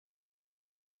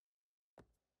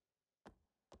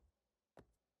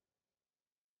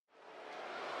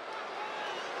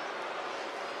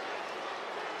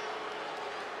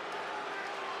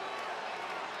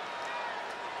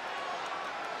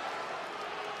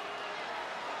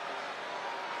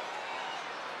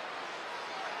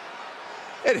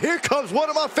And here comes one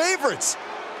of my favorites.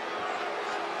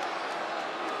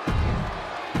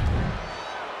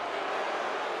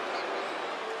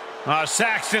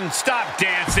 Saxton, stop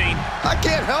dancing. I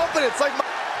can't help it. It's like my...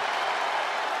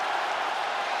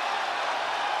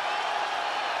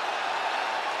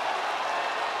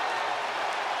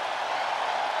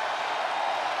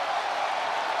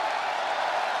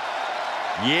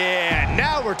 Yeah,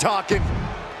 now we're talking.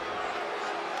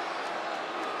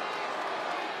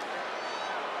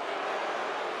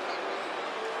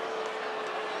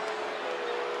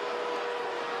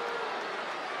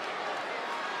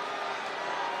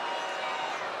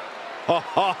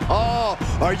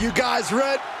 Are you guys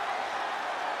ready?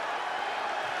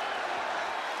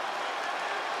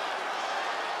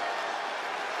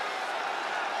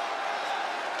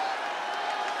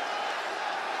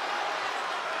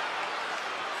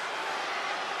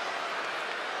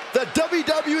 The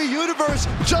WWE Universe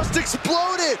just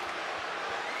exploded!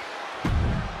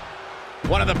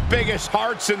 One of the biggest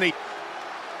hearts in the...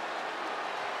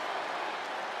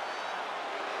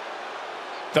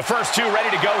 The first two ready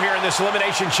to go here in this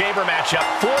Elimination Chamber matchup.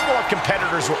 4 more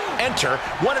competitors will enter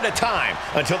one at a time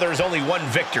until there is only one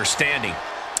victor standing.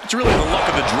 It's really the luck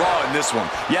of the draw in this one.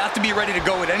 You have to be ready to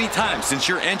go at any time since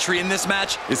your entry in this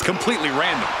match is completely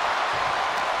random.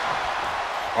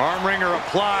 Arm wringer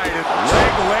applied.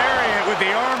 Leg lariat with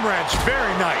the arm wrench.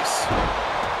 Very nice.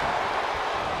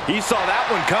 He saw that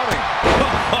one coming.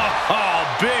 Oh,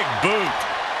 big boot.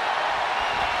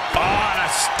 Oh, and a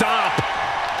stomp.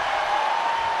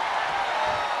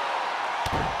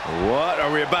 What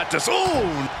are we about to...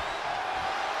 Ooh!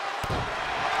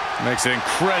 Makes it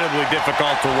incredibly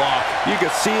difficult to walk. You can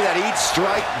see that each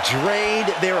strike drained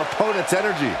their opponent's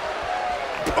energy.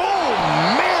 Oh,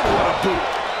 man, what a boot.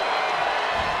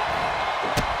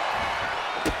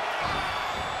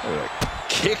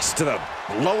 Kicks to the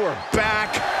lower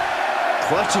back,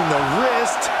 clutching the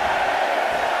wrist.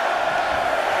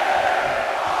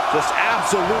 Just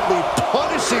absolutely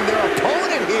punishing their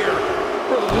opponent here,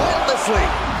 relentlessly.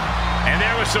 And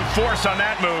there was some force on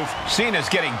that move. Cena's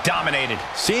getting dominated.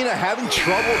 Cena having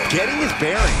trouble getting his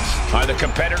bearings. Are the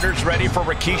competitors ready for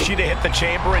Rikishi to hit the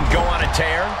chamber and go on a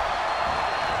tear?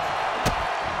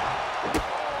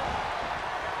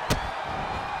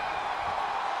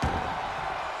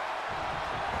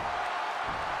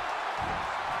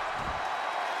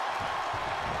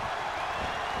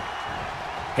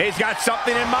 He's got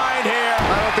something in mind here.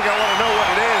 I don't think I want to know what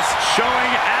it is.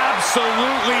 Showing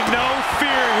absolutely no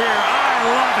fear here. I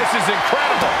love it. This is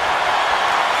incredible.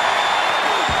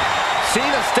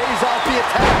 Cena stays off the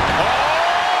attack. Oh,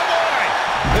 boy.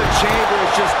 The chamber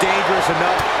is just dangerous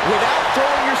enough without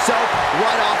throwing yourself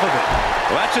right off of it.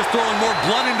 Well, that's just throwing more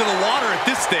blood into the water at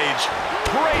this stage.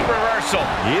 Great reversal.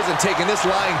 He isn't taking this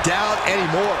lying down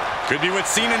anymore. Could be what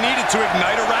Cena needed to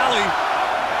ignite a rally.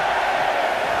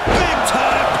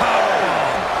 Big-time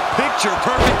powerbomb.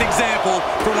 Picture-perfect example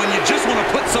for when you just want to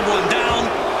put someone down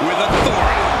with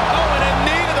authority. Oh, and a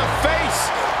knee to the face.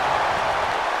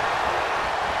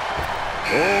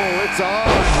 Oh, it's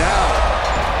on now.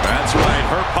 That's right.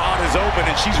 Her pod is open,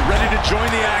 and she's ready to join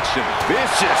the action.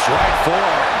 Vicious right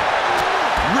forearm.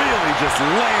 Really just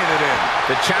laying it in.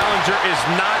 The challenger is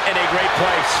not in a great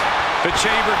place. The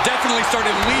chamber definitely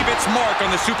started to leave its mark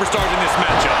on the superstars in this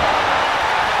matchup.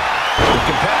 The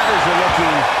competitors are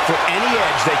looking for any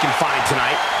edge they can find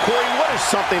tonight. Corey, what is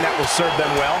something that will serve them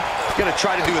well? You're going to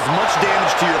try to do as much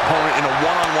damage to your opponent in a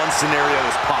one-on-one scenario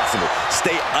as possible.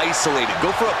 Stay isolated.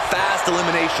 Go for a fast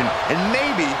elimination, and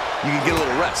maybe you can get a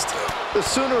little rest. The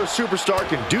sooner a superstar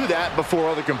can do that before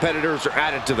other competitors are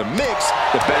added to the mix,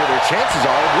 the better their chances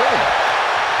are of winning.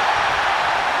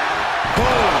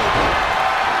 Boom.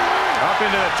 Up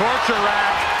into the torture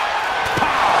rack.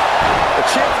 The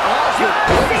champ's odds look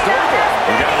glazed over.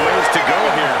 We got a ways to go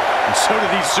here, and so do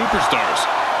these superstars.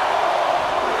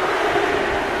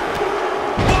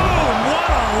 Boom! What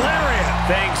a lariat!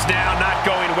 Things now not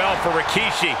going well for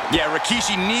Rikishi. Yeah,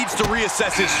 Rikishi needs to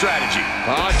reassess his strategy.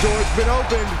 Door's been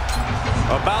opened.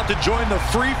 About to join the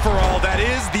free-for-all that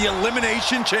is the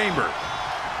Elimination Chamber.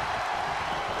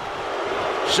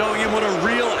 Showing him what a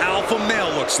real alpha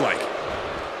male looks like.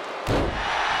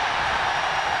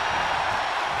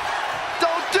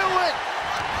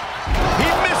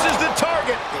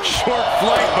 Short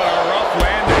flight, but a rough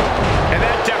landing. And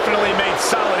that definitely made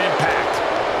solid impact.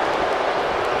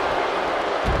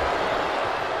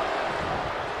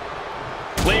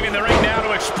 Leaving the ring now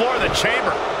to explore the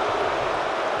chamber.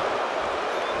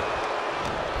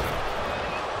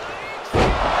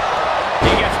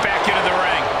 He gets back into the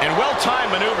ring. And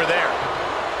well-timed maneuver there.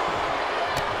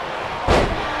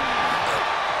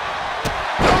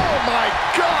 Oh, my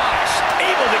God!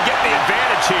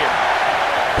 here.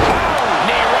 Oh,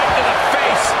 knee right to the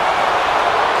face.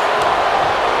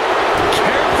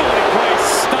 Carefully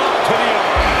placed stop to the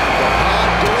arm. The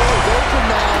hot door is open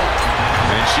now.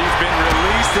 And she's been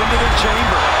released into the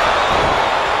chamber.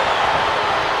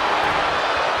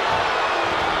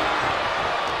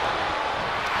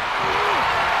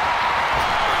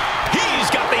 He's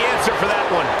got the answer for that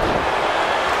one.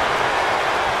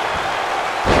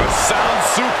 A sound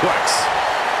suplex.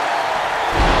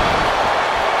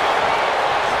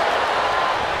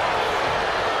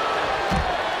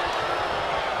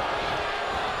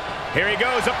 Here he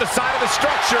goes up the side of the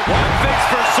structure. One thing's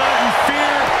for certain,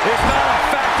 fear is not a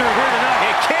factor here tonight.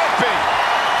 It can't be.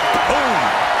 Boom.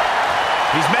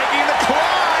 He's making the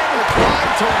climb. The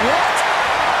climb to what?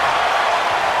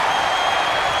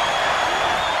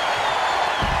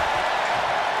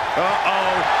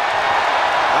 Uh-oh.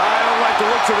 I don't like the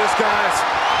looks of this, guys.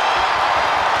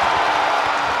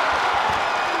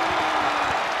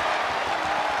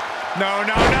 No,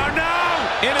 no, no, no!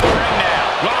 Into the ring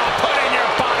now. Oh, put in your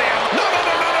body. No, no,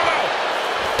 no, no, no, no.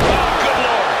 Oh, good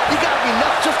Lord. You gotta be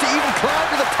nuts just to even climb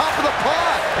to the top of the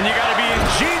pod. And you gotta be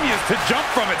ingenious to jump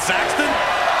from it, Saxton.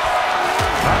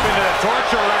 Up into the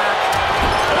torture rack.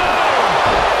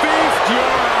 Oh, feast your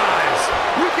eyes.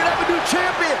 We could have a new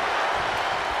champion.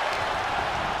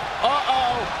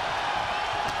 Uh-oh.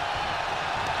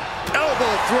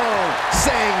 Elbow thrown,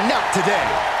 saying not today.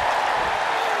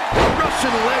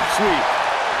 Russian leg sweep.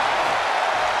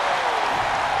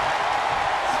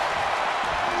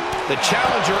 The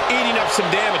challenger eating up some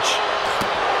damage.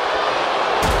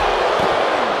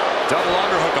 Double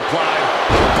underhook applied.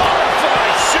 Butterfly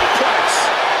suplex.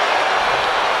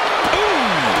 Ooh.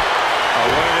 Oh,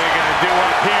 what are they going to do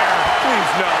up here?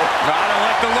 Please, no. I don't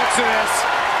like the looks of this.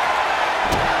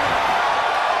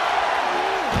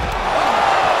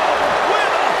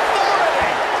 With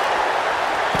authority.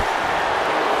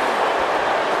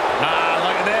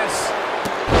 Look at this.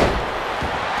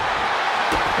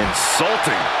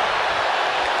 Insulting.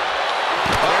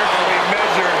 They're going to be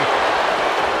measured.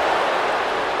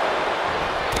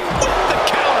 The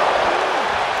counter.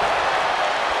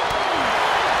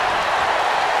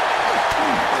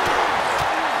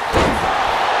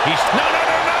 He's no, no,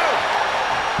 no, no.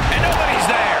 And nobody's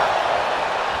there.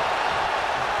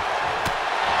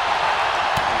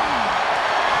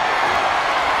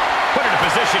 Put in a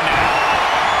position now.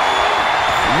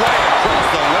 Right across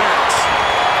the larynx.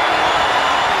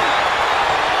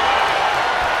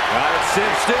 Got it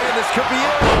cinched in. This could be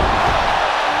it.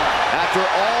 After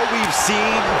all we've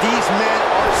seen, these men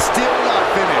are still not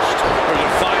finished. There's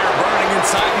a fire burning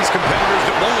inside these competitors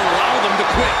that won't allow them to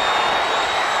quit.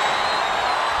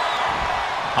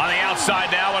 On the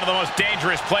outside now, one of the most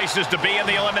dangerous places to be in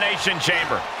the Elimination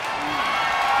Chamber.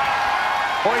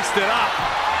 Hoisted up.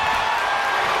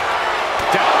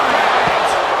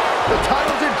 The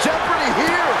title's in jeopardy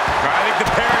here. I think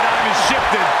the paradigm has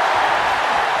shifted.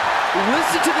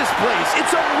 Listen to this place.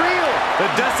 It's unreal. The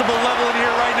decibel level in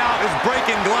here right now is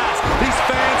breaking glass. These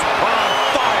fans are on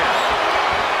fire.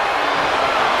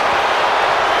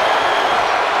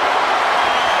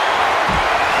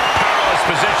 Powerless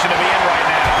position to be in right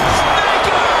now.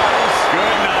 Snake eyes.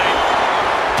 Good night.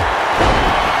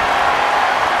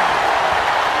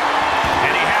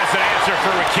 And he has an answer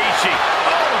for Rikishi.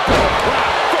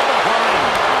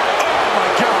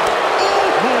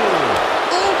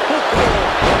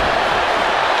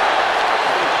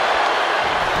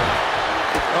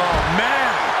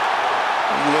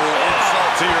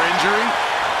 To your injury.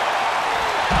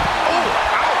 Oh,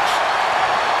 ouch.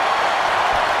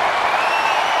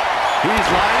 He's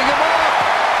lining him up.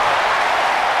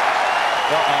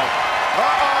 Uh-oh.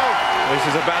 Uh-oh. This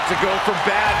is about to go from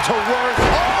bad to worse.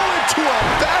 Oh, into a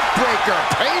backbreaker.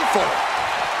 Painful.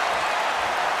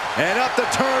 And up the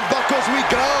turnbuckles we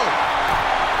go.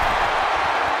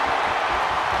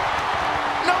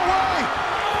 No way.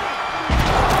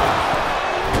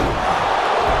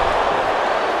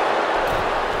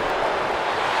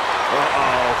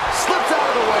 Slips out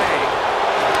of the way.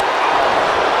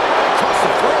 Across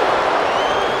the throat.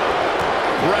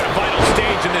 We're at a vital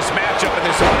stage in this matchup, and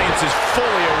this audience is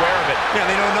fully aware of it. Yeah,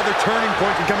 they know another turning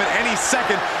point can come at any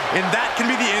second, and that can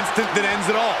be the instant that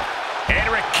ends it all. And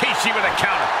Rikishi with a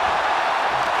counter.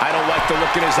 I don't like the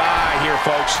look in his eye here,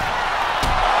 folks.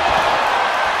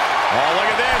 Oh,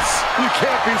 look at this. You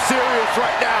can't be serious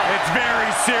right now. It's very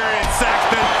serious,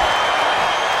 Saxton.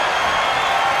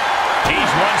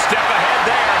 He's one step ahead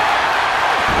there.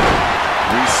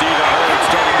 see the herd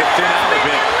starting to thin out a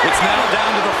bit. It's now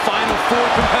down to the final 4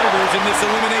 competitors in this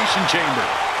elimination chamber.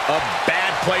 A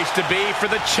bad place to be for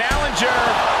the challenger.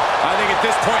 I think at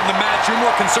this point in the match, you're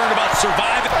more concerned about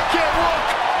surviving. I can't look.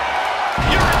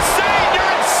 You're insane.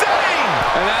 You're insane.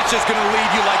 And that's just going to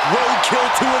leave you like roadkill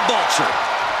to a vulture.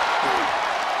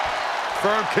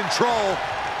 Firm control.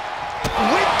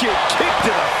 Wicked kick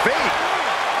to the face.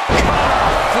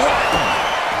 Flattened.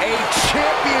 A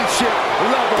championship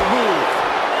level move.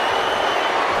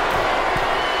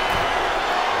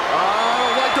 I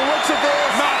don't like the looks of this.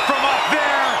 Not from up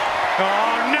there.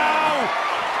 Oh, no.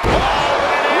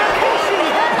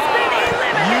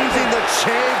 Using the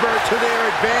chamber to their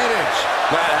advantage.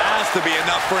 That has to be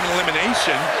enough for an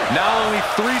elimination. Now only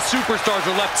 3 superstars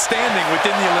are left standing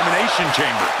within the elimination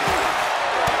chamber.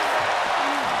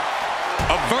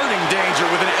 Averting danger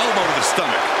with an elbow to the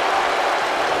stomach.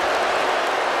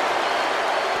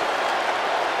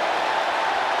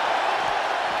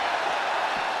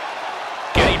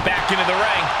 Getting back into the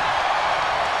ring.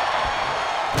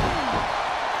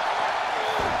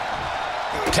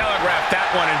 Telegraphed that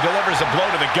one and delivers a blow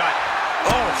to the gut.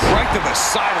 Oh, right to the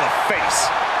side of the face.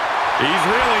 He's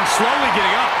reeling, slowly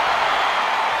getting up.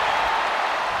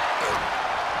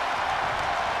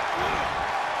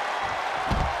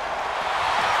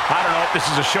 I don't know if this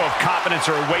is a show of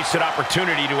confidence or a wasted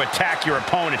opportunity to attack your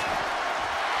opponent.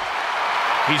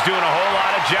 He's doing a whole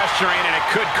lot of gesturing, and it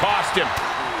could cost him.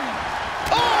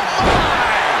 Oh, my!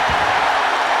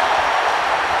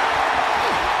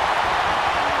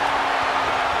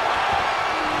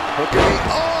 Hook in the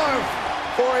arm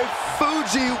for a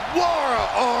Fujiwara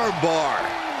armbar.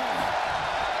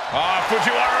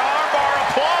 Fujiwara armbar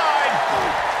applied.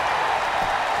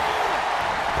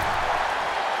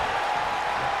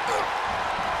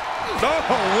 Oh,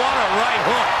 what a right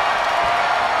hook.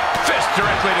 Fist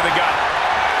directly to the gut.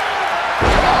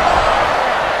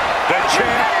 The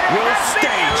champ will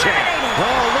stay champ.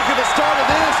 Oh, look at the start of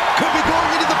this. Could be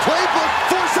going into the playbook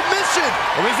for submission.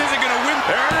 Well, this isn't going to win.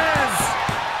 There it is.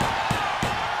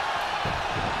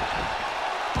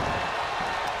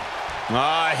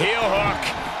 Heel hook.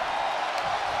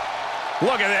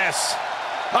 Look at this.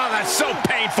 Oh, that's so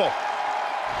painful.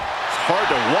 It's hard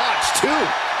to watch, too.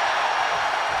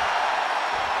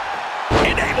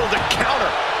 Able to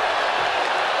counter.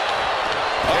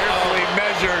 Carefully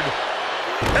measured.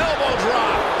 Elbow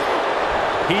drop.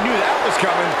 He knew that was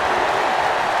coming.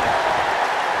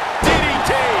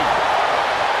 DDT.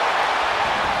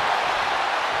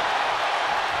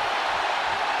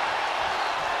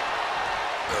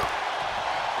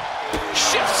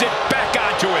 Shifts it back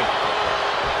onto him.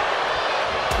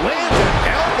 Lands an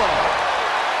elbow.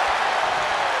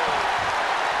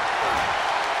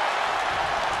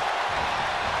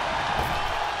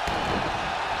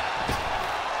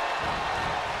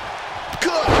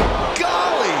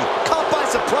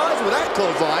 Surprise with that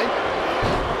clothesline.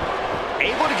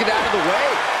 Able to get out of the way.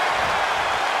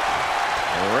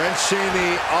 Wrenching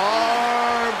the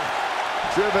arm.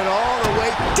 Driven all the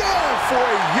way down for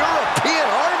a European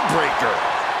arm breaker.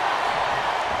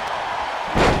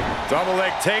 Double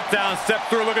leg takedown. Step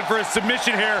through looking for a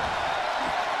submission here.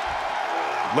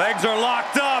 Legs are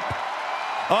locked up.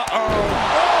 Uh-oh.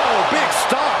 Oh, big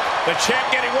stop. The champ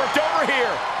getting worked over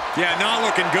here. Yeah, not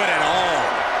looking good at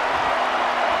all.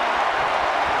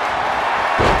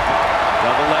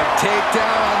 Double leg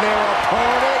takedown on their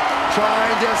opponent,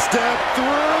 trying to step through.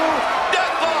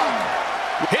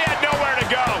 He had nowhere to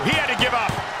go. He had to give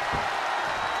up.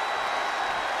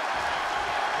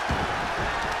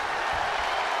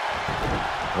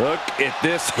 Look at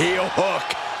this heel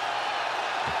hook.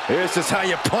 This is how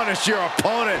you punish your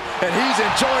opponent, and he's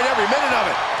enjoying every minute of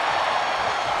it.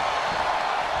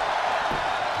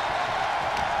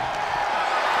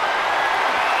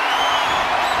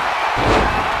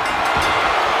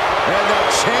 And the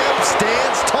champ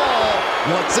stands tall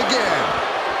once again.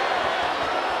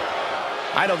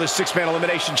 I know this 6-man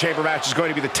elimination chamber match is going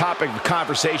to be the topic of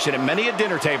conversation at many a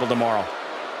dinner table tomorrow.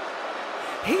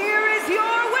 Here is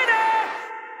your